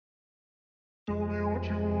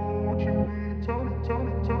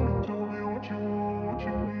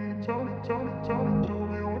I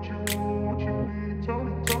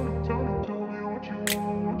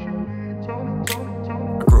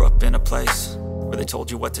grew up in a place where they told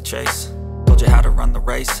you what to chase, told you how to run the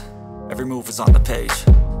race. Every move was on the page,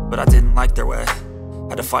 but I didn't like their way.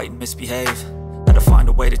 Had to fight and misbehave, had to find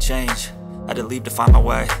a way to change, had to leave to find my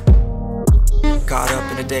way. Caught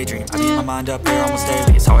up in a daydream, I keep my mind up there almost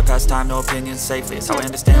daily. It's how I pass time, no opinions safely. It's how I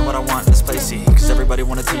understand what I want in this place, see. Cause everybody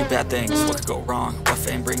wanna tell you bad things, what could go wrong, what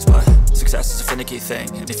fame brings. But success is a finicky thing,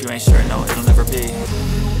 and if you ain't sure, no, it'll never be.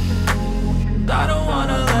 I don't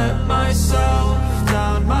wanna let myself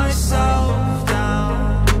down, myself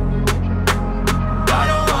down. I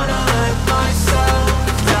don't wanna let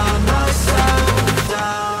myself down, myself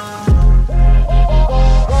down.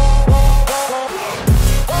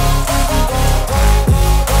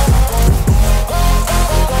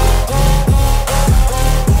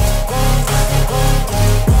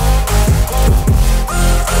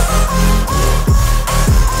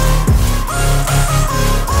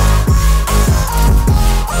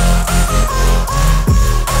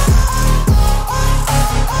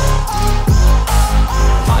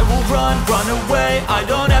 I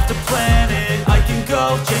don't have to plan it, I can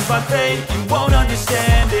go change my fate. You won't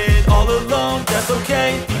understand it, all alone, that's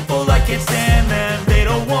okay. People I can't stand them, they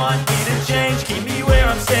don't want me to change. Keep me where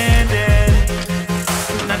I'm standing,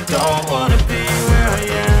 and I don't wanna be where I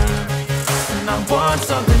am. And I want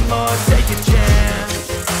something more, take a chance.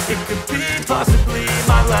 It could be possibly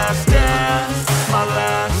my last dance, my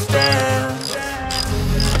last dance.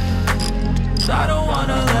 I don't